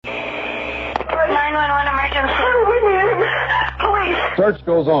911 emergency. We need him. Police. Search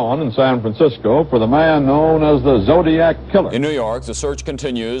goes on in San Francisco for the man known as the Zodiac Killer. In New York, the search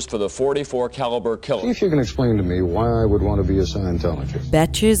continues for the .44 caliber killer. See if you can explain to me why I would want to be a Scientologist.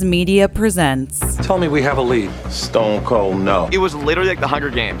 Betches Media presents Tell me we have a lead. Stone cold no. It was literally like the Hunger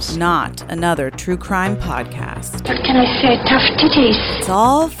Games. Not another true crime podcast. What can I say? Tough titties. It's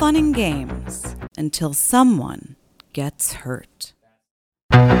all fun and games until someone gets hurt.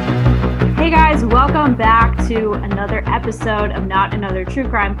 Hey guys, welcome back to another episode of Not Another True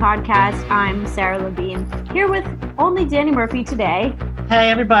Crime Podcast. I'm Sarah Levine, here with only Danny Murphy today. Hey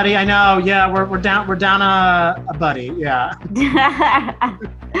everybody, I know, yeah, we're down a buddy, yeah.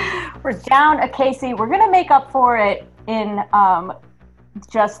 We're down a Casey. We're gonna make up for it in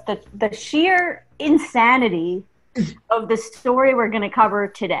just the sheer insanity of the story we're gonna cover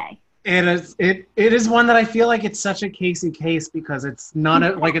today. It is one that I feel like it's such a Casey case because it's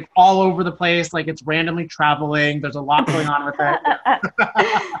like it's all over the place, like it's randomly traveling. There's a lot going on with it.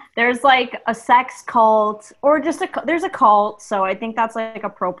 There's like a sex cult or just there's a cult, so I think that's like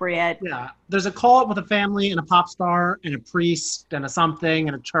appropriate. Yeah, there's a cult with a family and a pop star and a priest and a something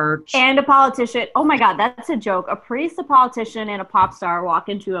and a church. And a politician. Oh my God, that's a joke. A priest, a politician, and a pop star walk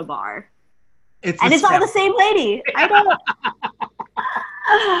into a bar. It's all the same lady. I know.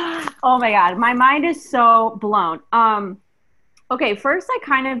 Oh my God, my mind is so blown. Okay, first I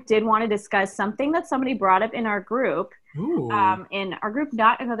kind of did want to discuss something that somebody brought up in our group. In our group,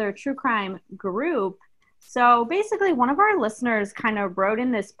 Not Another True Crime group. So basically one of our listeners kind of wrote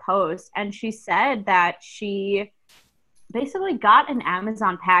in this post and she said that she basically got an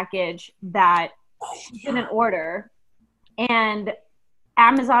Amazon package that she didn't order and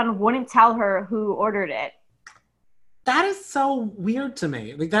Amazon wouldn't tell her who ordered it. That is so weird to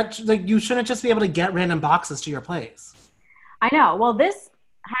me. Like you shouldn't just be able to get random boxes to your place. I know. Well, this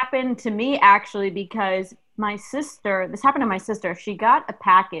happened to me actually because this happened to my sister. She got a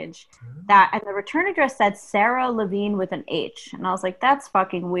package and the return address said Sarah Levine with an H. And I was like, that's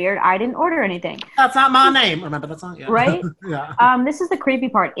fucking weird. I didn't order anything. That's not my name. Remember, that's not, yeah. Right? Yeah. This is the creepy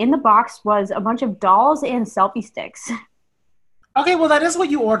part. In the box was a bunch of dolls and selfie sticks. Okay, well, that is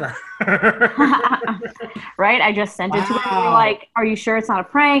what you order. Right? I just sent it to her. We were like, are you sure it's not a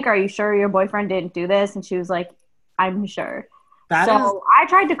prank? Are you sure your boyfriend didn't do this? And she was like, I'm sure. I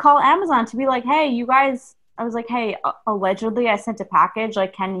tried to call Amazon to be like, hey, you guys, I was like, hey, allegedly I sent a package.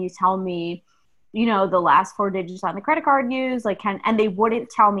 Like, can you tell me, the last 4 digits on the credit card used? And they wouldn't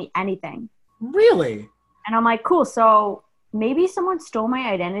tell me anything. Really? And I'm like, cool. So maybe someone stole my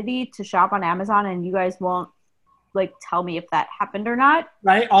identity to shop on Amazon and you guys won't tell me if that happened or not.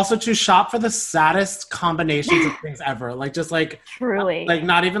 Right. Also to shop for the saddest combinations of things ever. Truly.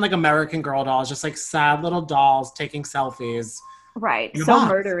 Not even American Girl dolls, just sad little dolls taking selfies. Right. God. So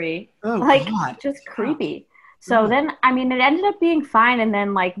murdery. Oh, God. Just creepy. So then, it ended up being fine. And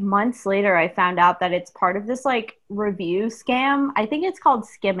then months later, I found out that it's part of this review scam. I think it's called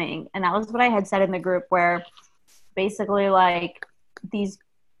skimming. And that was what I had said in the group where basically these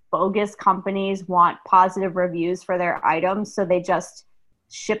bogus companies want positive reviews for their items, so they just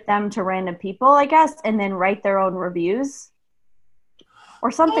ship them to random people, I guess, and then write their own reviews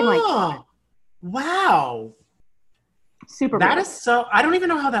or something like that. Wow. Super That weird. is so, I don't even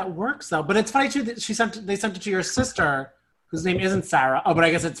know how that works though, but it's funny too that they sent it to your sister whose name isn't Sarah. Oh, but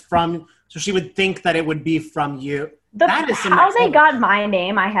I guess it's so she would think that it would be from you. How they got my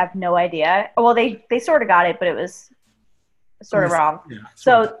name, I have no idea. Well, they sort of got it, but it was sort of wrong. Yeah,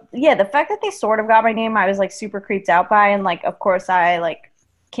 so yeah, the fact that they sort of got my name, I was super creeped out by, and of course I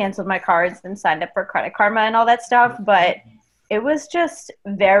canceled my cards and signed up for Credit Karma and all that stuff, but it was just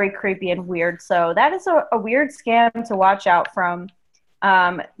very creepy and weird. So that is a weird scam to watch out from.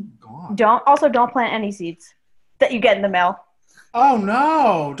 Don't plant any seeds that you get in the mail. Oh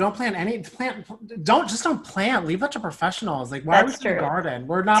no, don't plant don't plant, leave that to professionals. Why are we in the garden?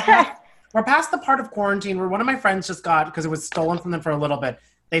 We're not We're past the part of quarantine where one of my friends just got, because it was stolen from them for a little bit,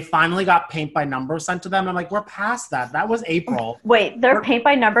 they finally got paint by numbers sent to them. I'm like, we're past that. That was April. Wait, their paint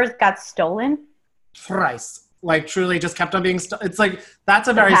by numbers got stolen? Thrice. Truly just kept on being stolen. It's that's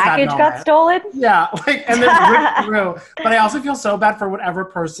a very sad moment. The package got stolen? Yeah, and then ripped through. But I also feel so bad for whatever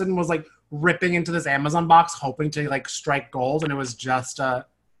person was ripping into this Amazon box hoping to strike gold, and it was just a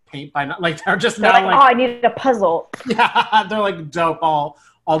paint by they're just they're now I needed a puzzle. Yeah, they're dope.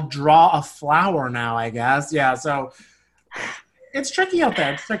 I'll draw a flower now, I guess. Yeah, so it's tricky out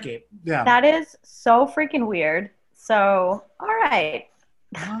there. It's tricky. Yeah. That is so freaking weird. So, all right.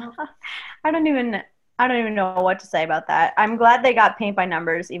 I don't even know what to say about that. I'm glad they got paint by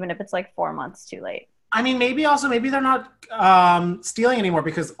numbers, even if it's 4 months too late. I mean, maybe they're not stealing anymore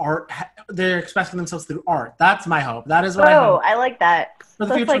because they're expressing themselves through art. That's my hope. That is what I hope. I like that. For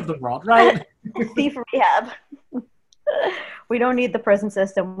the future of the world, right? Thief rehab. We don't need the prison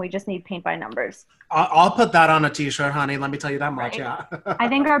system. We just need paint by numbers. I'll put that on a t-shirt, honey. Let me tell you that much, right? Yeah. I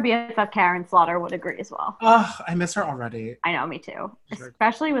think our BFF Karen Slaughter would agree as well. Oh, I miss her already. I know, me too.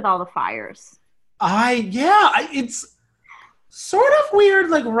 Especially with all the fires. It's sort of weird,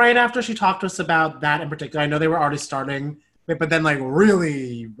 like right after she talked to us about that in particular. I know they were already starting, but then like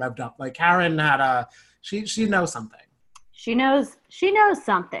really revved up. Like Karen had she knows something. She knows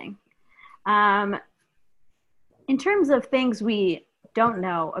something. In terms of things we don't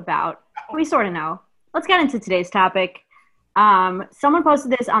know about, we sort of know. Let's get into today's topic. Someone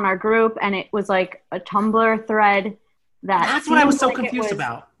posted this on our group, and it was like a Tumblr thread. That's what I was so confused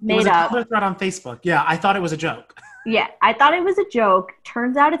about. It was a Tumblr thread on Facebook. Yeah, I thought it was a joke. Yeah, I thought it was a joke.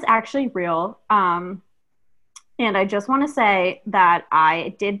 Turns out it's actually real. And I just want to say that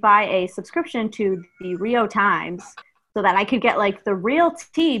I did buy a subscription to the Rio Times so that I could get like the real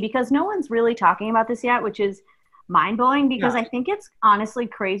tea, because no one's really talking about this yet, which is mind-blowing, because I think it's honestly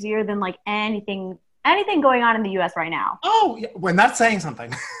crazier than like anything going on in the US right now. Oh, yeah. When that's saying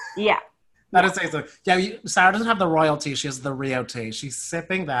something. Yeah. That is saying something. Yeah, Sarah doesn't have the royal tea. She has the Rio tea. She's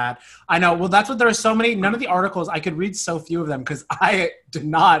sipping that. I know. Well, that's what there are so many. None of the articles, I could read so few of them because I did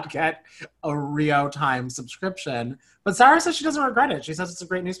not get a Rio Times subscription. But Sarah says she doesn't regret it. She says it's a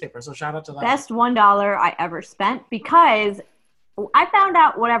great newspaper. So shout out to that. Best $1 I ever spent, because I found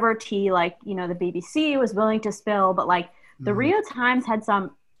out whatever tea, like, the BBC was willing to spill, but like the Rio Times had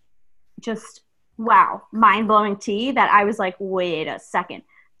some just, wow, mind-blowing tea that I was like, wait a second.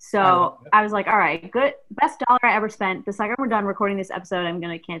 So I was like, all right, good. Best $1 I ever spent. The second we're done recording this episode, I'm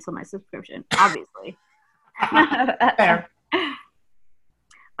going to cancel my subscription, obviously. Fair.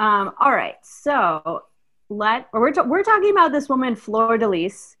 All right. So we're talking about this woman, Fleur de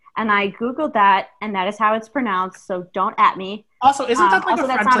Lis. And I Googled that, and that is how it's pronounced. So don't at me. Also, isn't that like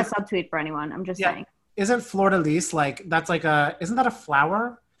that's not a subtweet for anyone. I'm just saying. Isn't Fleur de Lis isn't that a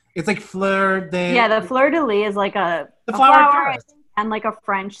flower? It's like Fleur de... Yeah, the Fleur de Lis is like the flower and like a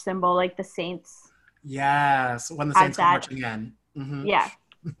French symbol, like the saints. Yes, when the saints come marching in. Mm-hmm. Yeah,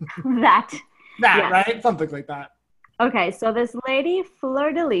 that, right? Something like that. Okay, so this lady,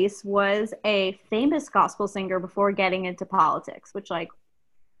 Fleur de Lis, was a famous gospel singer before getting into politics, which, like,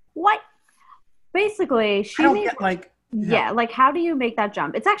 what? Basically, she made like, how do you make that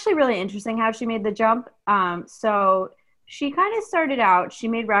jump? It's actually really interesting how she made the jump. So she kind of started out, she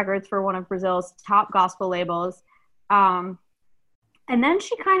made records for one of Brazil's top gospel labels. And then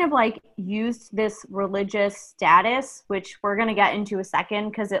she kind of like used this religious status, which we're going to get into a second,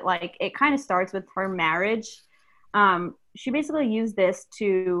 because it kind of starts with her marriage. She basically used this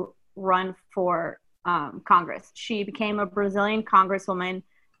to run for Congress. She became a Brazilian congresswoman,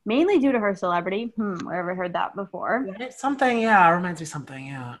 mainly due to her celebrity. I ever heard that before. Something, reminds me something,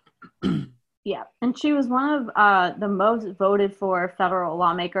 yeah. Yeah, and she was one of the most voted for federal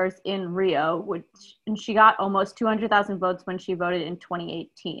lawmakers in Rio, and she got almost 200,000 votes when she voted in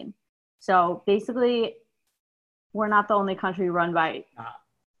 2018. So basically, we're not the only country run by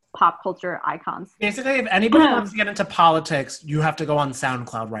pop culture icons. Basically, if anybody wants to get into politics, you have to go on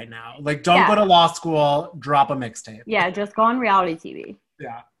SoundCloud right now. Like, don't go to law school, drop a mixtape. Yeah, just go on reality TV.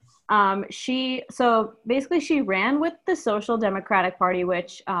 Yeah. She ran with the Social Democratic Party,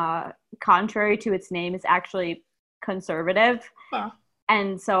 which, contrary to its name, is actually conservative.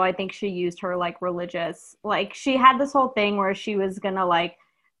 And so I think she used her like religious, like she had this whole thing where she was gonna like,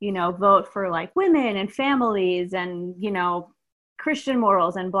 vote for like women and families and, Christian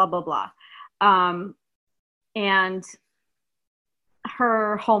morals and blah, blah, blah. And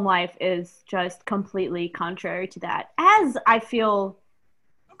her home life is just completely contrary to that, as I feel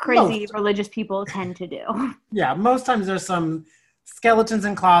crazy religious people tend to do. Yeah, most times there's some skeletons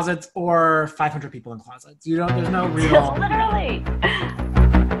in closets or 500 people in closets. There's no real... Literally.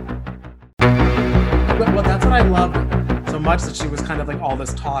 Well, that's what I love so much, that she was kind of like all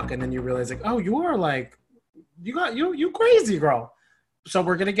this talk, and then you realize like, oh, you are like, you crazy girl. So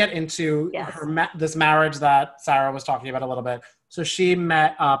we're going to get into this marriage that Sarah was talking about a little bit. So she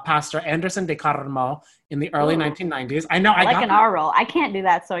met Pastor Anderson de Carmo in the early 1990s. I know. Like an R roll. I can't do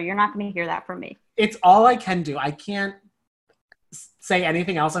that, so you're not going to hear that from me. It's all I can do. I can't say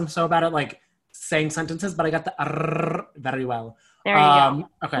anything else. I'm so bad at like saying sentences, but I got the very well. There you go.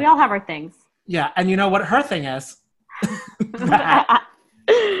 Okay. We all have our things. Yeah, and you know what her thing is? That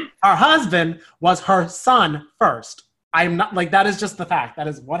her husband was her son first. I'm not like, that is just the fact. That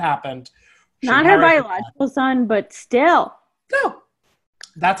is what happened. Not her biological son, but still. No.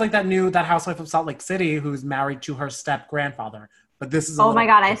 That's like that housewife of Salt Lake City who's married to her step-grandfather. But this is oh my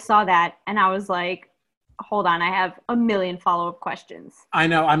God, I saw that. And I was like, hold on, I have a million follow-up questions. I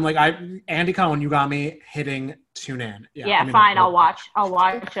know. I'm like, Andy Cohen, you got me hitting tune in. Yeah, fine. I'll watch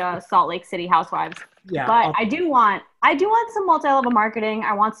Salt Lake City Housewives. Yeah, but I do want some multi-level marketing.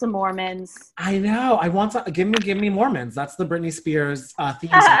 I want some Mormons. I know. I want some. Give me Mormons. That's the Britney Spears theme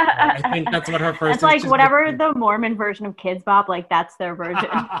song. I think that's what her first. It's like whatever the Mormon version of Kids Bop. Like that's their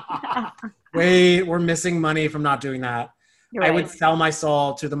version. Wait, we're missing money from not doing that. Right. I would sell my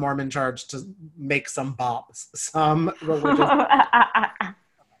soul to the Mormon church to make some bops, some religious.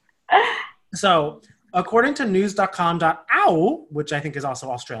 So, according to news.com.au, which I think is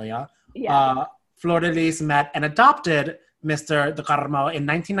also Australia, Flor-de-Lis met and adopted Mr. De Carmo in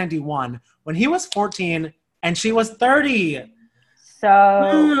 1991 when he was 14 and she was 30.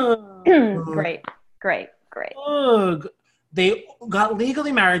 So, great. They got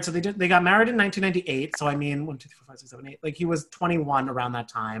legally married, so they got married in 1998. So I mean, 1, 2, 3, 4, 5, 6, 7, 8. Like he was 21 around that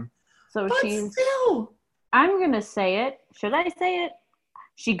time. So but she's still. I'm gonna say it. Should I say it?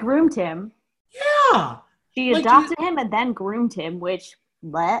 She groomed him. Yeah. She adopted him and then groomed him. Which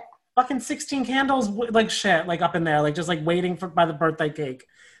what? Fucking 16 candles, like shit, like up in there, like just like waiting by the birthday cake.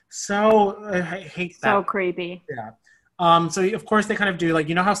 So I hate that. So creepy. Yeah. So of course they kind of do like,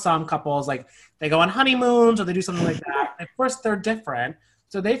 you know how some couples like they go on honeymoons or they do something like that. Of course they're different.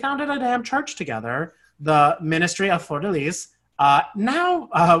 So they founded a damn church together, the Ministry of Flor-de-Lis. Now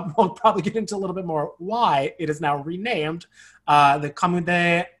we'll probably get into a little bit more why it is now renamed the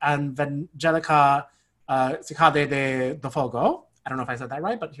Comunidad Evangelica Ciudad de Fuego. I don't know if I said that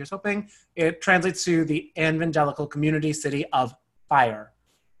right, but here's hoping. It translates to the Evangelical Community City of Fire.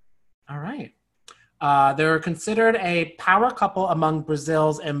 All right. They're considered a power couple among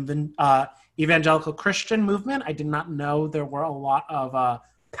Brazil's evangelical Christian movement. I did not know there were a lot of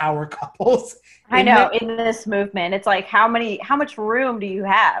power couples. I know, in this movement. It's like, how much room do you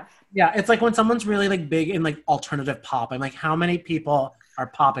have? Yeah, it's like when someone's really like big in like alternative pop. I'm like, how many people are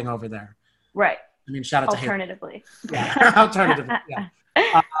popping over there? Right. I mean, shout out to Alternatively. Yeah, alternatively, yeah.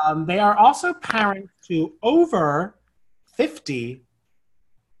 They are also parents to over 50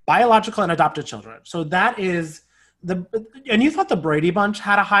 biological and adopted children. So that is and you thought the Brady Bunch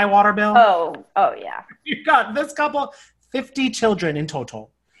had a high water bill? Oh yeah. You got this couple, 50 children in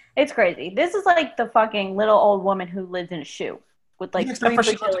total. It's crazy. This is like the fucking little old woman who lives in a shoe with like except for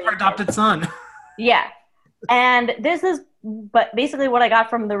she lives with her adopted son. Yeah. And this is but basically what I got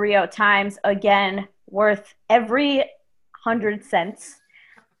from the Rio Times, again, worth every 100 cents.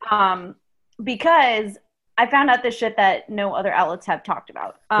 Because I found out this shit that no other outlets have talked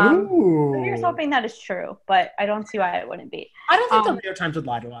about. So here's hoping that is true, but I don't see why it wouldn't be. I don't think the Rio Times would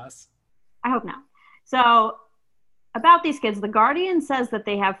lie to us. I hope not. So about these kids, The Guardian says that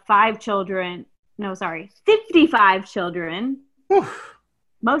they have 55 children. Oof.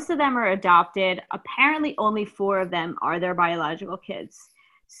 Most of them are adopted. Apparently only 4 of them are their biological kids.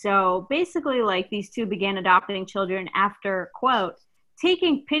 So basically, like, these two began adopting children after, quote,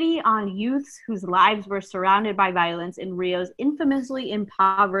 taking pity on youths whose lives were surrounded by violence in Rio's infamously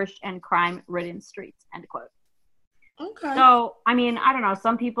impoverished and crime-ridden streets, end quote. Okay. So, I mean, I don't know.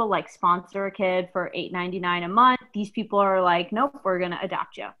 Some people, like, sponsor a kid for $8.99 a month. These people are like, nope, we're going to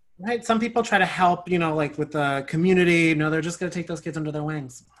adopt you. Right. Some people try to help, like with the community. No, they're just going to take those kids under their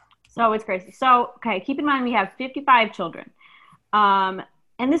wings. So it's crazy. So, okay, keep in mind we have 55 children. And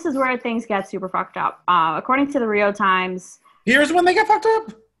this is where things get super fucked up. According to the Rio Times. Here's when they get fucked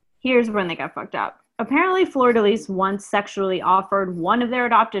up. Apparently, Flor-de-Lis once sexually offered one of their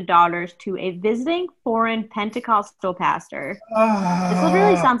adopted daughters to a visiting foreign Pentecostal pastor. This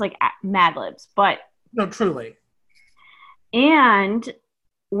literally sounds like Mad Libs, but... No, truly. And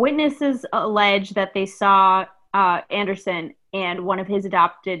witnesses allege that they saw Anderson and one of his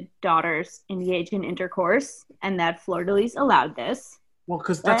adopted daughters engage in intercourse, and that Flor-de-Lis allowed this. Well,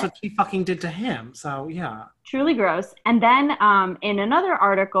 because that's what she fucking did to him, so yeah. Truly gross. And then in another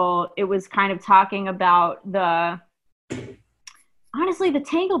article, it was kind of talking about the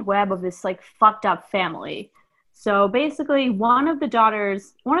tangled web of this, like, fucked up family. So basically, one of the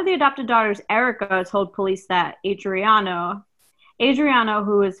adopted daughters, Erica, told police that Adriano,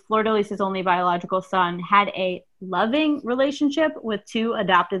 who is Flor-de-Lis's only biological son, had a loving relationship with 2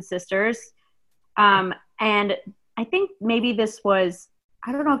 adopted sisters. And I think maybe this was,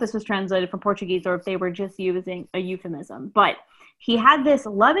 I don't know if this was translated from Portuguese or if they were just using a euphemism, but he had this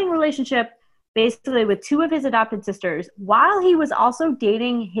loving relationship basically with 2 of his adopted sisters while he was also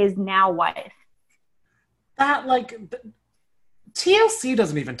dating his now wife. That, like, TLC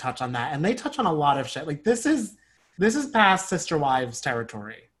doesn't even touch on that, and they touch on a lot of shit. Like, this is This is past Sister Wives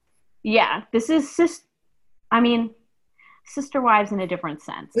territory. Yeah, this is Sister Wives in a different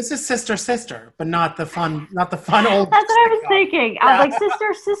sense. This is sister, but not the fun old. That's what I was thinking. I was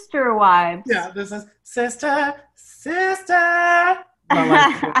like, sister wives. Yeah, this is sister.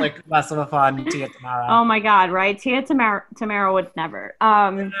 But like less of a fun Tia Tamara. Oh my God, right? Tia Tamara would never.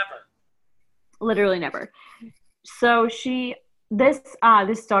 Never. Literally never. So this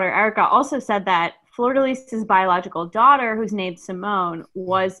daughter, Erica, also said that Fleur-de-Lis's biological daughter, who's named Simone,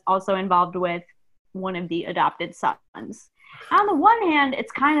 was also involved with one of the adopted sons. On the one hand,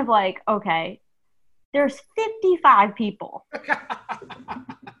 it's kind of like, okay, there's 55 people.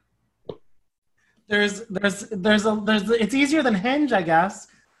 It's easier than Hinge, I guess.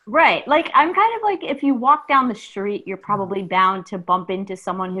 Right. Like, I'm kind of like, if you walk down the street, you're probably bound to bump into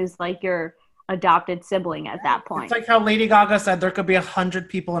someone who's like your adopted sibling at that point. It's like how Lady Gaga said there could be 100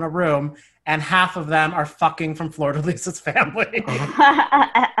 people in a room and half of them are fucking from Fleur-de-Lis's family.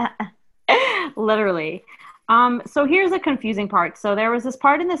 Literally. So here's the confusing part. So there was this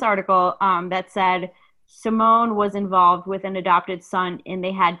part in this article that said Simone was involved with an adopted son and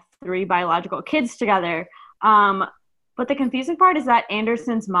they had 3 biological kids together. But the confusing part is that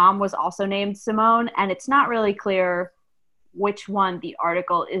Anderson's mom was also named Simone, and it's not really clear which one the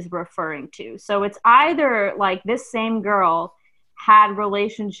article is referring to. So it's either like this same girl had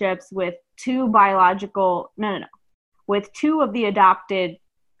relationships with with 2 of the adopted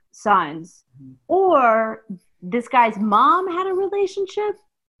sons, or this guy's mom had a relationship.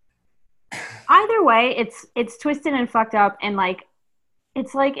 Either way, it's twisted and fucked up, and like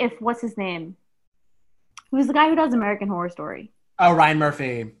it's like if what's his name? Who's the guy who does American Horror Story? Oh, Ryan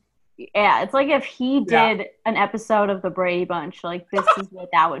Murphy. Yeah, it's like if he did an episode of the Brady Bunch, like this is what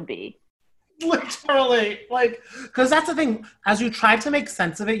that would be. Literally, like, because that's the thing. As you try to make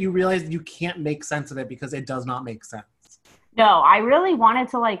sense of it, you realize you can't make sense of it because it does not make sense. No, I really wanted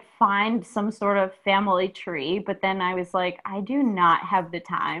to like find some sort of family tree, but then I was like, I do not have the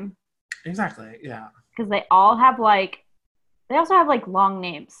time. Exactly, yeah. Because they also have like long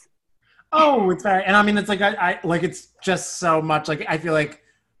names. Oh, it's very, and I mean, it's like, I like, it's just so much, like, I feel like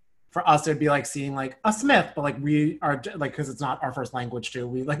for us, it'd be like seeing like a Smith, but like we are like, because it's not our first language too.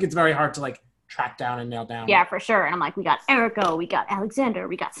 We like, it's very hard to like track down and nail down. Yeah, for sure. And I'm like, we got Erica, we got Alexander,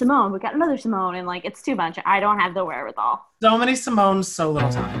 we got Simone, we got another Simone, and like, it's too much. I don't have the wherewithal. So many Simones, so little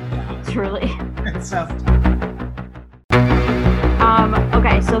time. Yeah. Truly. It's tough.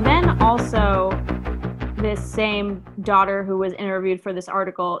 Okay, so then also this same daughter who was interviewed for this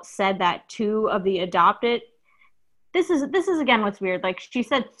article said that 2 of the adopted, this is again what's weird. Like she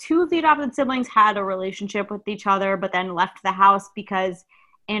said 2 of the adopted siblings had a relationship with each other, but then left the house because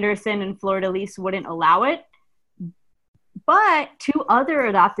Anderson and Fleur-de-Lis wouldn't allow it. But 2 other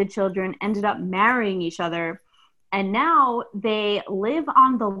adopted children ended up marrying each other, and now they live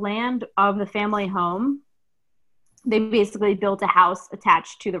on the land of the family home. They basically built a house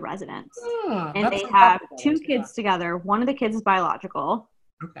attached to the residence. And they have 2 kids together. One of the kids is biological.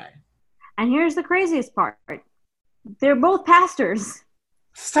 Okay. And here's the craziest part. They're both pastors.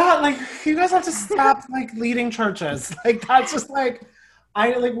 Stop, like, you guys have to stop, like, leading churches. Like, that's just, like,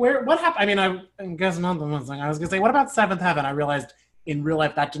 what happened? I mean, I guess not the one thing. I was going to say, what about Seventh Heaven? I realized in real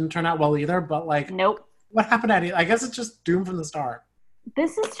life that didn't turn out well either, but, like. Nope. What happened at it? I guess it's just doomed from the start.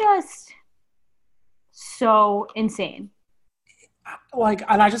 This is just so insane. Like,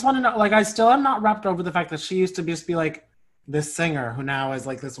 and I just want to know, like, I still am not wrapped over the fact that she used to just be, like, this singer who now is,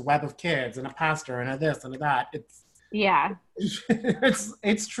 like, this web of kids and a pastor and a this and a that. Yeah.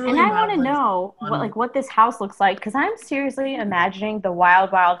 It's truly. And I want to know what this house looks like, because I'm seriously imagining the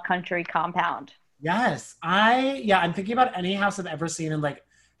Wild Wild Country compound. Yes. I'm thinking about any house I've ever seen in, like,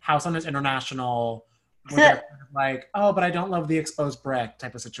 House Hunters International, where they're kind of like, oh, but I don't love the exposed brick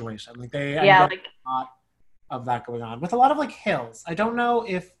type of situation. Like I get a lot of that going on with a lot of like hills. I don't know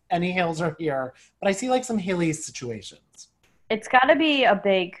if any hills are here, but I see like some hilly situations. It's got to be a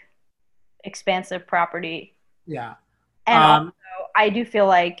big, expansive property. Yeah. And also, I do feel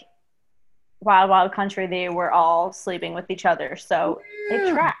like Wild Wild Country, they were all sleeping with each other, so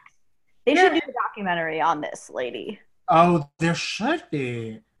it tracks. They should do a documentary on this lady. Oh, there should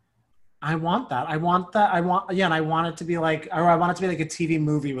be. I want that. And I want it to be like, or I want it to be like a TV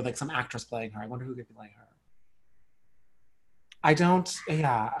movie with like some actress playing her. I wonder who could be playing her.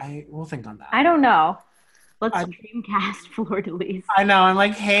 We'll think on that. I don't know. Let's dreamcast Fleur-de-Lis. I know. I'm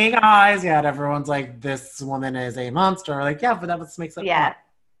like, hey guys. Yeah, and everyone's like, this woman is a monster. Like, yeah, but that makes it fun.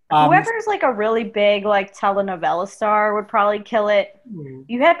 Whoever's like a really big like telenovela star would probably kill it.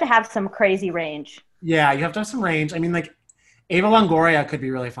 You have to have some crazy range. Yeah, you have to have some range. I mean, like, Ava Longoria could be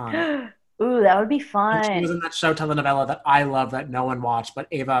really fun. Ooh, that would be And fun. she was in that show telenovela that I love that no one watched. But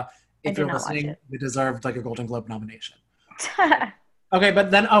Ava, if you're not watch listening, it. you deserved like a Golden Globe nomination. Okay,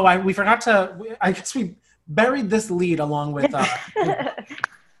 but then we forgot to. I guess we buried this lead along with that.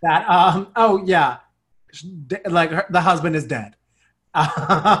 The husband is dead.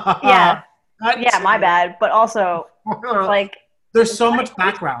 Yeah, my bad. But also, like, there's so much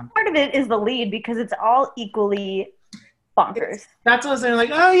background. Part of it is the lead because it's all equally bonkers. That's what I was saying.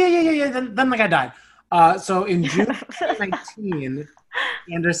 Like, oh yeah. Then the guy died. So in June 2019,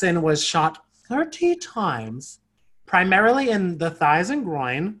 Anderson was shot 30 times, primarily in the thighs and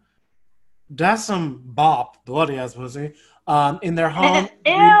groin. That's some bop, bloody ass pussy. In their home.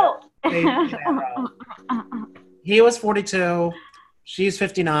 Ew. He was 42. She's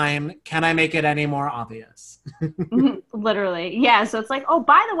 59. Can I make it any more obvious? Literally. Yeah, so it's like, oh,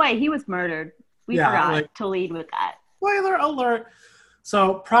 by the way, he was murdered. We forgot to lead with that. Spoiler alert.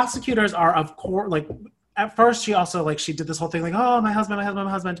 So prosecutors are, of course, like, at first she also, like, she did this whole thing like, oh, my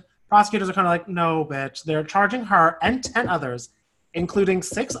husband. Prosecutors are kind of like, no, bitch. They're charging her and 10 others, including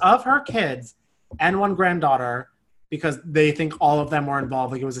 6 of her kids and 1 granddaughter, because they think all of them were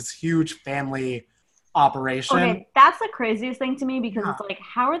involved. Like, it was this huge family operation. Okay, that's the craziest thing to me because it's like,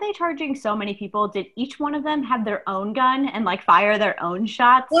 how are they charging so many people? Did each one of them have their own gun and like fire their own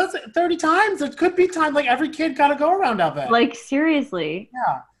shots? Well, it's 30 times. It could be time. Like, every kid got to go around of it. Like, seriously.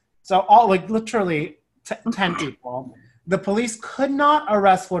 Yeah. So all, like, literally 10 people. The police could not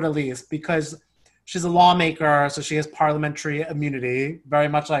arrest Fleur-de-Lis because she's a lawmaker, so she has parliamentary immunity, very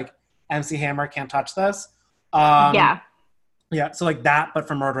much like MC Hammer can't touch this. Yeah, so like that, but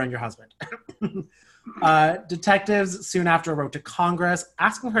for murdering your husband. Detectives soon after wrote to Congress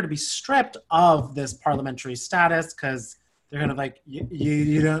asking her to be stripped of this parliamentary status because they're kind of like,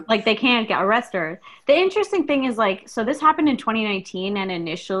 you don't... Like, they can't arrest her. The interesting thing is, like, so this happened in 2019, and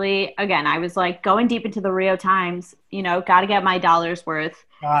initially, again, I was, like, going deep into the Rio Times, you know, got to get my dollar's worth.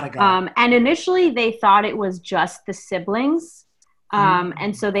 Gotta go. And initially, they thought it was just the siblings.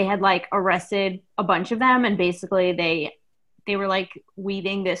 And so they had, like, arrested a bunch of them, and basically they were, like,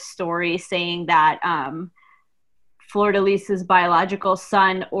 weaving this story saying that Fleur-de-Lis's biological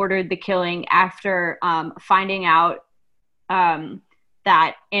son ordered the killing after finding out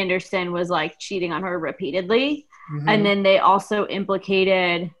that Anderson was like cheating on her repeatedly. And then they also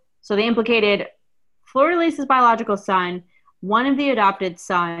implicated Fleur-de-Lis's biological son, one of the adopted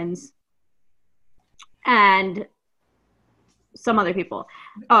sons, and some other people.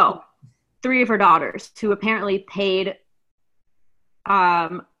 3 of her daughters who apparently paid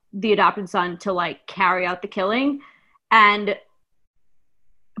the adopted son to like carry out the killing. And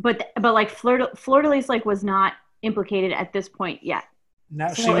but like Fleur-de-Lis like was not implicated at this point yet.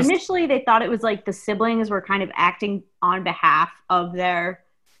 No, so initially they thought it was like the siblings were kind of acting on behalf of their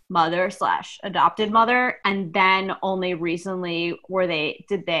mother/adopted mother, and then only recently do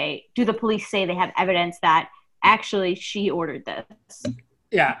the police say they have evidence that actually she ordered this.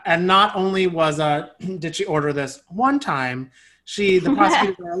 Yeah, and not only did she order this one time, the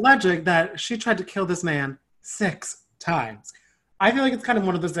prosecutors are alleging that she tried to kill this man 6 times. I feel like it's kind of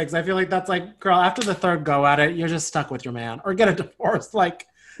one of those things. I feel like that's like, girl, after the 3rd go at it, you're just stuck with your man or get a divorce. Like,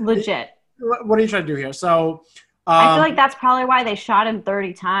 legit. What are you trying to do here? So, I feel like that's probably why they shot him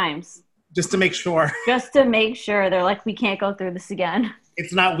 30 times. Just to make sure. Just to make sure. They're like, we can't go through this again.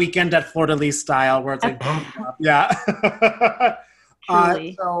 It's not Weekend at Fleur-de-Lis style where it's like, yeah.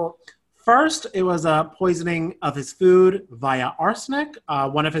 So first, it was a poisoning of his food via arsenic.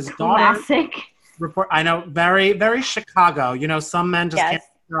 One of his daughters. Classic. I know, very, very Chicago. You know, some men just can't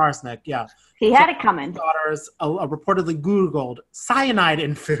do arsenic. Yeah. He had it coming. Daughters reportedly Googled cyanide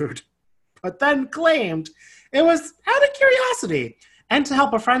in food, but then claimed it was out of curiosity and to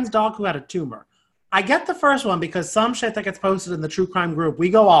help a friend's dog who had a tumor. I get the first one because some shit that gets posted in the true crime group,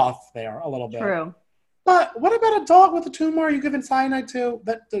 we go off there a little bit. True. But what about a dog with a tumor? Are you giving cyanide to?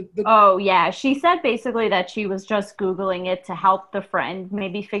 Oh, yeah. She said basically that she was just Googling it to help the friend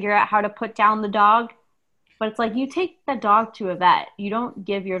maybe figure out how to put down the dog. But it's like, you take the dog to a vet. You don't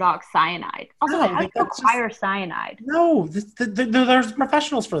give your dog cyanide. Also, how do you acquire cyanide? No, there's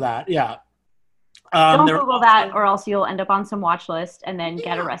professionals for that. Yeah. Don't Google that or else you'll end up on some watch list and then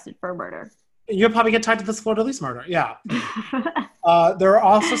get arrested for murder. You'll probably get tied to this Fleur-de-Lis murder. Yeah. There are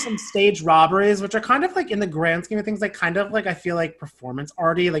also some staged robberies, which are kind of like, in the grand scheme of things, like kind of like, I feel like performance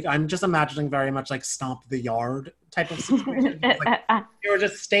arty. Like, I'm just imagining very much like Stomp the Yard type of situation. Like, they were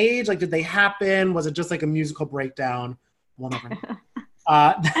just staged. Like, did they happen? Was it just like a musical breakdown? We'll never know.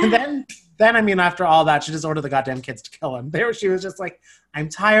 Then, I mean, after all that, she just ordered the goddamn kids to kill him. She was just like, I'm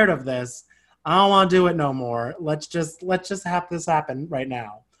tired of this. I don't want to do it no more. Let's just have this happen right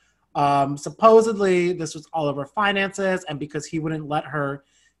now. Supposedly, this was all over finances, and because he wouldn't let her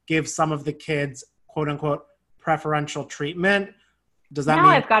give some of the kids, quote unquote, preferential treatment. Does that mean? Now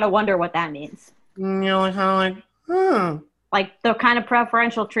I've got to wonder what that means. You're like, kind of like, Like the kind of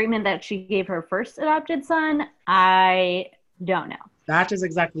preferential treatment that she gave her first adopted son, I don't know. That is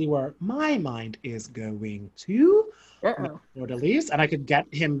exactly where my mind is going to. Fleur-de-Lis, and I could get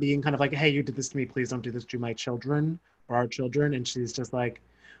him being kind of like, hey, you did this to me, please don't do this to my children or our children. And she's just like,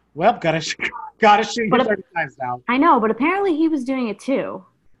 well, gotta shoot you 30 times now. I know, but apparently he was doing it too,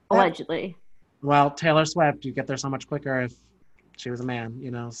 allegedly. Well, Taylor Swift, you get there so much quicker if she was a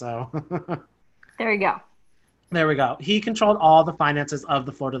man, so. There you go. There we go. He controlled all the finances of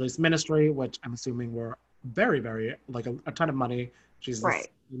the Fleur-de-Lis ministry, which I'm assuming were very, very, like a ton of money. She's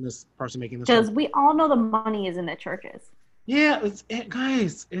this person making this. Because we all know the money is in the churches. Yeah,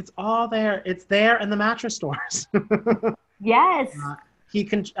 guys, it's all there. It's there in the mattress stores. Yes.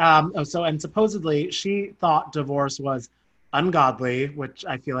 And supposedly she thought divorce was ungodly, which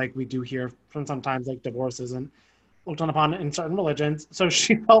I feel like we do hear from sometimes, like divorce isn't looked down upon in certain religions. So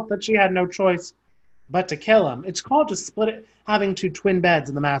she felt that she had no choice but to kill him. It's called just split it, having 2 twin beds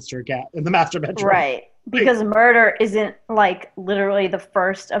in the master bedroom. Right. Because murder isn't like literally the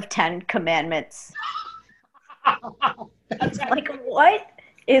first of 10 commandments. Like, what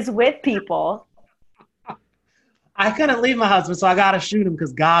is with people? I couldn't leave my husband, so I gotta shoot him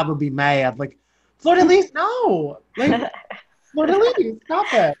because God would be mad. Like, Fleur-de-Lis, no. Like, Fleur-de-Lis,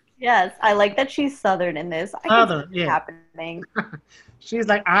 stop it. Yes, I like that she's Southern in this. Southern, yeah. Happening. She's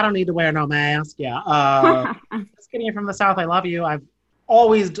like, I don't need to wear no mask. Yeah. Just kidding, you're from the South. I love you. I've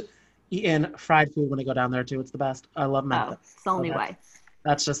always eaten fried food when I go down there too. It's the best. I love Memphis. Oh, it's the only way.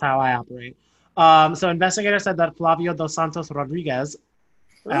 That's just how I operate. So investigators said that Flavio dos Santos Rodriguez.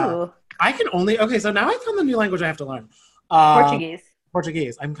 I can only so now I found the new language I have to learn.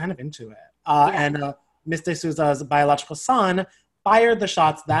 Portuguese. I'm kind of into it. And Miss de Souza's biological son fired the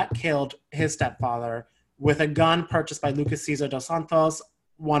shots that killed his stepfather with a gun purchased by Lucas Cesar dos Santos,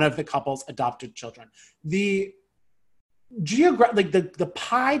 one of the couple's adopted children. The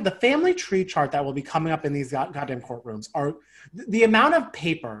the family tree chart that will be coming up in these goddamn courtrooms are the amount of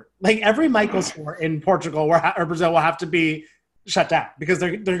paper. Like every Michael store in Portugal or Brazil will have to be shut down because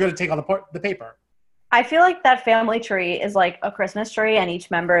they're going to take all the paper. I feel like that family tree is like a Christmas tree, and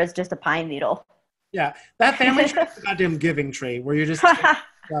each member is just a pine needle. Yeah, that family tree is a goddamn giving tree where you just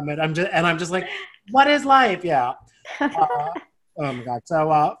from it. I'm just like, what is life? Yeah. Oh my God.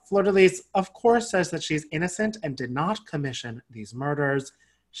 So Fleur-de-Lis, of course, says that she's innocent and did not commission these murders.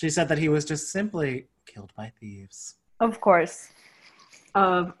 She said that he was just simply killed by thieves. Of course.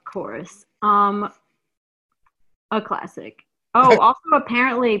 A classic. Oh, also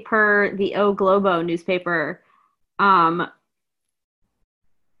apparently per the O Globo newspaper,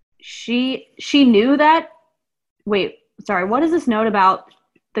 she knew that. Wait, sorry. What is this note about?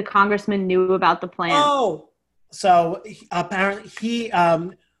 The congressman knew about the plan. Oh, so apparently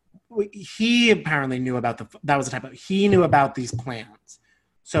he apparently knew about that was the type of he knew about these plans.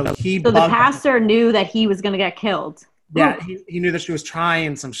 So the pastor knew that he was going to get killed. Yeah, he knew that she was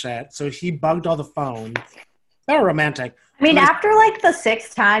trying some shit. So he bugged all the phones. They were romantic. I mean, after like the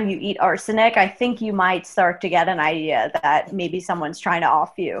 6th time you eat arsenic, I think you might start to get an idea that maybe someone's trying to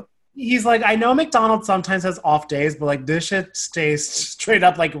off you. He's like, I know McDonald's sometimes has off days, but like this shit stays straight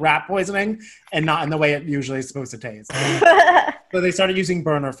up like rat poisoning and not in the way it usually is supposed to taste. So they started using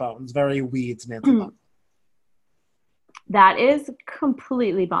burner phones, very weeds. That is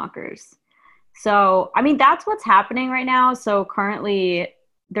completely bonkers. So, I mean, that's what's happening right now. So currently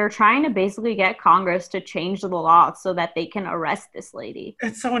they're trying to basically get Congress to change the law so that they can arrest this lady.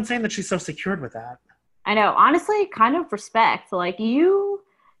 It's so insane that she's so secured with that. I know. Honestly, kind of respect. Like you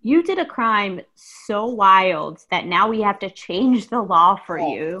did a crime so wild that now we have to change the law for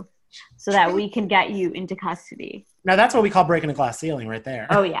you so that we can get you into custody. Now that's what we call breaking a glass ceiling right there.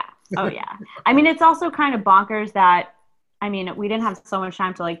 Oh, yeah. I mean, it's also kind of bonkers that, I mean, we didn't have so much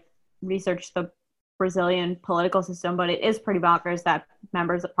time to like research the Brazilian political system, but it is pretty bonkers that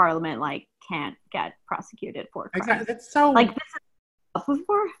members of parliament like can't get prosecuted for crimes. Exactly. It's so like this is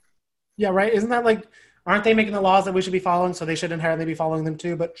before. Yeah, right. Isn't that like, aren't they making the laws that we should be following, so they should inherently be following them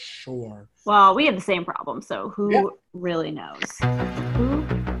too? But sure. Well, we have the same problem, so who really knows? Who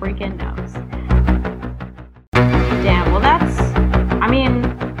freaking knows? Damn, well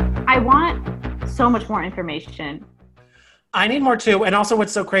I want so much more information. I need more too. And also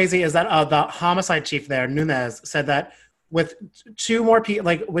what's so crazy is that the homicide chief there, Nunez, said that with 2 more people,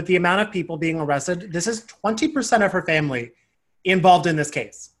 like with the amount of people being arrested, this is 20% of her family involved in this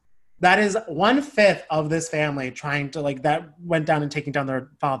case. That is 1/5 of this family trying to like that went down and taking down their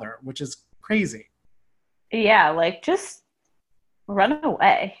father, which is crazy. Yeah, like just run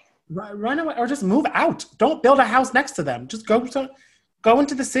away. Run away or just move out. Don't build a house next to them. Just go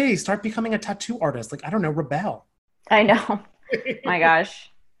into the city. Start becoming a tattoo artist. Like, I don't know, rebel. I know. My gosh.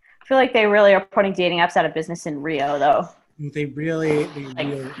 I feel like they really are putting dating apps out of business in Rio, though. They really.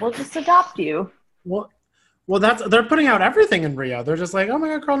 We'll just adopt you. Well, they're putting out everything in Rio. They're just like, oh my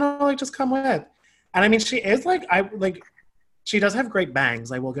God, girl, no, like, just come with. And I mean, she is she does have great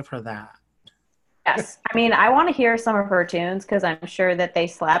bangs. I will give her that. Yes. I mean, I want to hear some of her tunes because I'm sure that they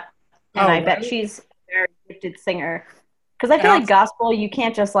slap. And I bet she's a very gifted singer. Because I feel like gospel, you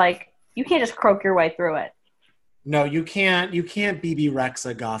can't just croak your way through it. No, you can't BB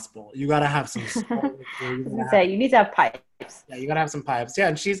Rexa gospel. You gotta have some soul. You need to have pipes. Yeah, you gotta have some pipes. Yeah,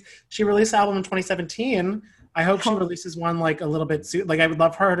 and she released an album in 2017. I hope she releases one like a little bit soon. Like I would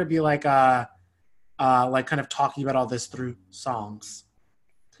love her to be like kind of talking about all this through songs.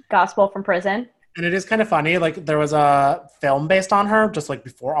 Gospel from prison. And it is kind of funny. Like there was a film based on her just like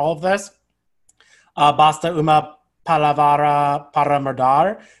before all of this. Basta uma palavra para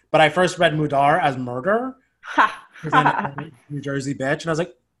mudar. But I first read mudar as murder. New Jersey bitch. And I was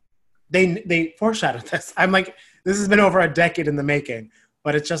like, they foreshadowed this. I'm like, this has been over a decade in the making.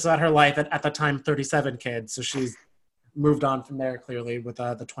 But it's just about her life at the time 37 kids. So she's moved on from there clearly with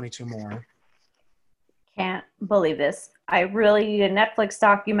the 22 more. Can't believe this. I really need a Netflix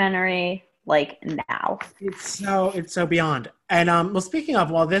documentary like now. It's so beyond. And well, speaking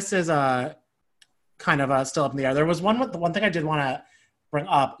of, well, this is kind of still up in the air. There was the one thing I did want to bring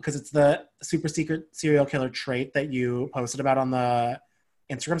up because it's the super secret serial killer trait that you posted about on the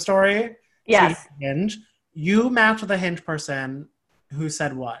Instagram story. Yes. Hinge. You matched with a Hinge person who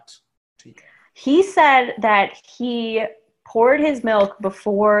said what to you? He said that he poured his milk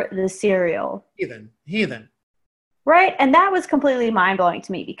before the cereal. Heathen. Right? And that was completely mind-blowing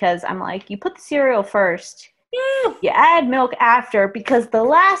to me because I'm like, you put the cereal first, you add milk after, because the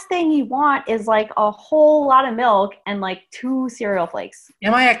last thing you want is like a whole lot of milk and like 2 cereal flakes.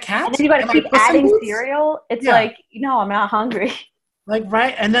 Am I a cat? And then you got to keep adding cereal. It's like, no, I'm not hungry. Like,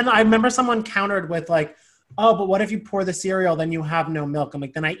 right? And then I remember someone countered with like, oh, but what if you pour the cereal, then you have no milk? I'm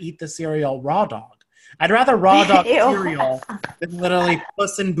like, then I eat the cereal raw dog. I'd rather raw dog cereal than literally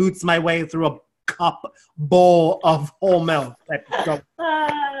Puss in Boots my way through a bowl of whole milk. You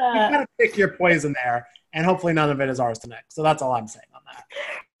gotta pick your poison there, and hopefully none of it is arsenic. So that's all I'm saying on that.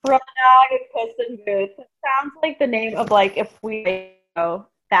 Raw dog and Puss in Boots. It sounds like the name of like if we go,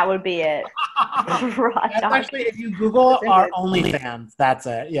 that would be it. Raw that's dog. Actually, if you Google our OnlyFans, that's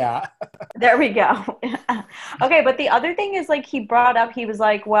it. Yeah. There we go. Okay, but the other thing is like he brought up. He was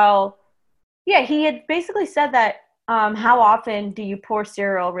like, well, yeah, he had basically said that. How often do you pour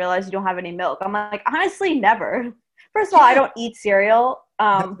cereal, realize you don't have any milk? I'm like, honestly, never. First of all, I don't eat cereal,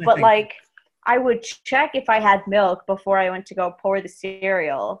 but like I would check if I had milk before I went to go pour the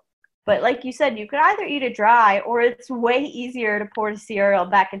cereal. But like you said, you could either eat it dry or it's way easier to pour the cereal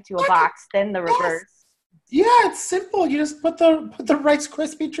back into a box than the reverse. Yeah, it's simple. You just put the Rice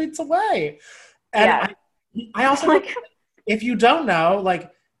Krispie treats away. And yeah. I also like, if you don't know,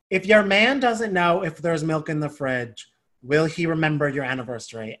 like, if your man doesn't know if there's milk in the fridge, will he remember your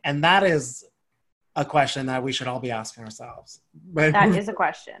anniversary? And that is a question that we should all be asking ourselves. That is a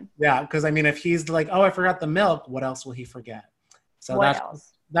question. Yeah, because I mean, if he's like, oh, I forgot the milk, what else will he forget? So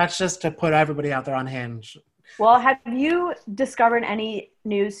that's just to put everybody out there on Hinge. Well, have you discovered any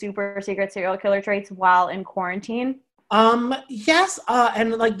new super secret serial killer traits while in quarantine? Yes,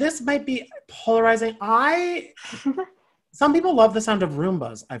 and like this might be polarizing. Some people love the sound of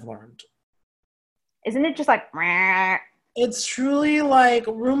Roombas, I've learned. Isn't it just like... It's truly like...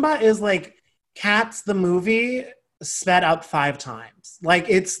 Roomba is like Cats the movie sped up 5 times. Like,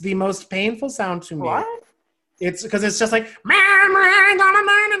 it's the most painful sound to me. What? It's because it's just like...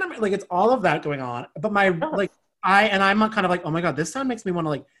 Like, it's all of that going on. But I'm kind of like, oh my God, this sound makes me want to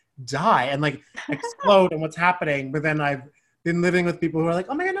like die and like explode and what's happening. But then I've been living with people who are like,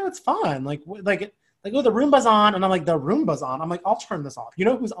 oh my God, no, it's fun. Like, oh, the Roomba's on. And I'm like, the Roomba's on. I'm like, I'll turn this off. You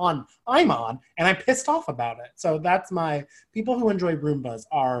know who's on? I'm on. And I'm pissed off about it. So that's people who enjoy Roombas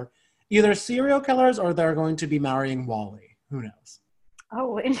are either serial killers or they're going to be marrying Wally. Who knows?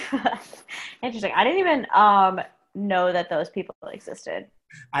 Oh, interesting. I didn't even know that those people existed.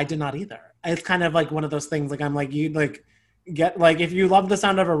 I did not either. It's kind of like one of those things. Like, I'm like, you'd like get like, if you love the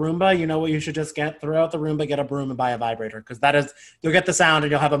sound of a Roomba, you know what you should just get? Throw out the Roomba, get a broom and buy a vibrator. Because you'll get the sound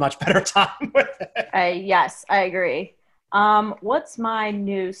and you'll have a much better time with it. Yes, I agree. What's my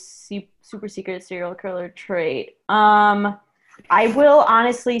new super secret serial killer trait? I will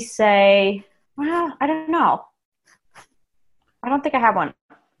honestly say, well, I don't know. I don't think I have one.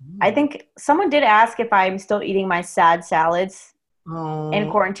 I think someone did ask if I'm still eating my sad salads in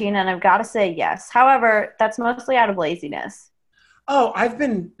quarantine, and I've got to say yes. However, that's mostly out of laziness. Oh, I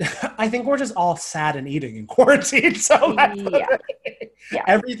think we're just all sad and eating in quarantine. So yeah.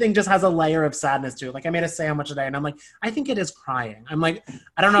 Everything just has a layer of sadness to it. Like I made a sandwich today and I'm like, I think it is crying. I'm like,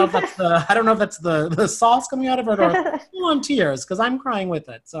 I don't know if that's the sauce coming out of it or full on tears because I'm crying with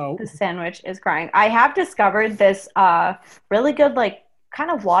it. So the sandwich is crying. I have discovered this really good like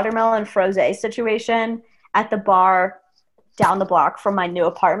kind of watermelon frosé situation at the bar down the block from my new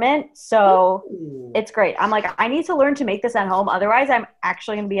apartment. So It's great. I'm like, I need to learn to make this at home. Otherwise, I'm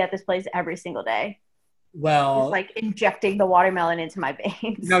actually going to be at this place every single day. Well, just like injecting the watermelon into my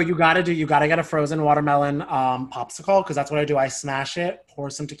veins. No, you got to get a frozen watermelon popsicle because that's what I do. I smash it, pour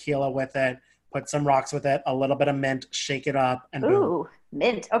some tequila with it, put some rocks with it, a little bit of mint, shake it up, and boom.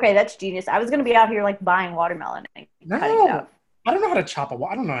 Mint. Okay, that's genius. I was going to be out here like buying watermelon and cutting it up. I don't know how to chop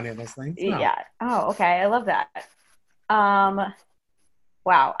I don't know any of those things. No. Yeah. Oh, okay. I love that.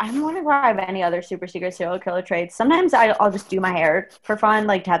 Wow. I don't want to grab any other super secret serial killer traits. Sometimes I'll just do my hair for fun,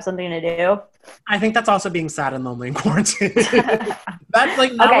 like to have something to do. I think that's also being sad and lonely in quarantine. That's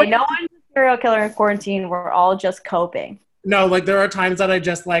like okay. No one's a serial killer in quarantine. We're all just coping. No, like there are times that I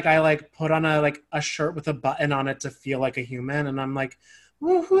just like put on a shirt with a button on it to feel like a human, and I'm like,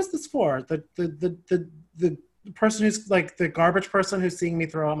 well, who is this for? The person who's like the garbage person who's seeing me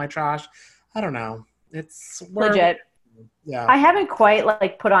throw out my trash. I don't know. It's legit. Yeah. I haven't quite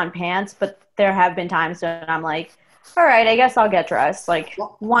like put on pants, but there have been times when I'm like, all right, I guess I'll get dressed. Like,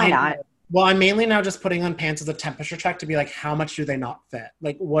 why not? Well, I'm mainly now just putting on pants as a temperature check to be like, how much do they not fit?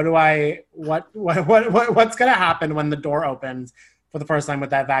 Like, what's going to happen when the door opens for the first time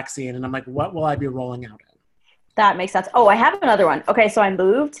with that vaccine? And I'm like, what will I be rolling out in? That makes sense. Oh, I have another one. Okay, so I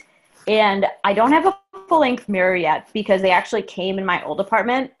moved and I don't have a full-length mirror yet because they actually came in my old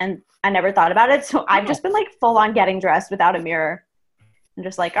apartment and I never thought about it. So I've just been like full on getting dressed without a mirror. I'm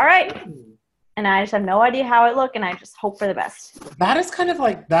just like, all right. And I just have no idea how I look and I just hope for the best. That is kind of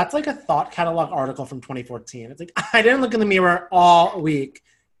like, that's like a thought catalog article from 2014. It's like, I didn't look in the mirror all week.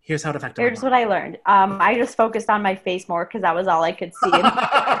 Here's how it affected Here's what I learned. I just focused on my face more because that was all I could see.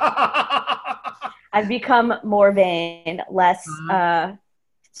 I've become more vain, less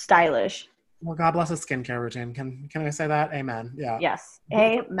stylish. Well, God bless a skincare routine. Can I say that? Amen. Yeah. Yes.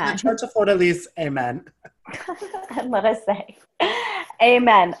 Amen. Church of Fleur-de-Lis, amen. And let us say,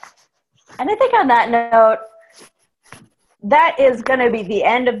 amen. And I think on that note, that is going to be the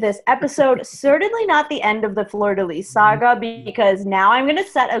end of this episode. Certainly not the end of the Fleur-de-Lis saga because now I'm going to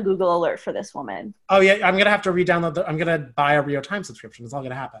set a Google alert for this woman. Oh, yeah. I'm going to have to re-download I'm going to buy a Rio Times subscription. It's all going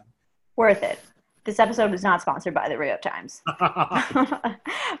to happen. Worth it. This episode was not sponsored by the Rio Times.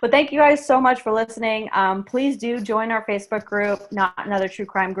 But thank you guys so much for listening. Please do join our Facebook group, Not Another True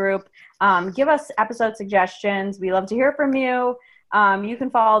Crime Group. Give us episode suggestions. We love to hear from you. You can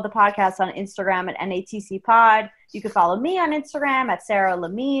follow the podcast on Instagram at NATC Pod. You can follow me on Instagram at Sarah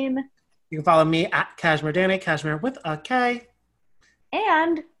Lamine. You can follow me at Kashmir Danny, Kashmir with a K.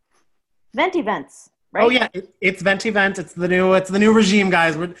 And Venti Vents. Right? Oh yeah, it's Venti Vents. It's the new regime,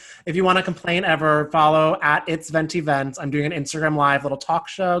 guys. If you want to complain ever, follow at It's Venti Vents. I'm doing an Instagram Live little talk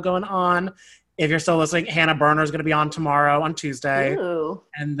show going on. If you're still listening, Hannah Berner is going to be on tomorrow on Tuesday. Ooh.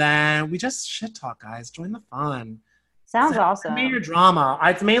 And then we just shit talk, guys. Join the fun. Sounds awesome. Send me your drama.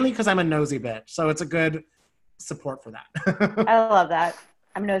 It's mainly because I'm a nosy bitch, so it's a good support for that. I love that.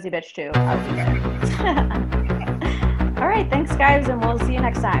 I'm a nosy bitch too. All right, thanks guys, and we'll see you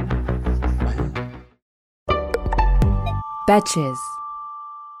next time. Betches.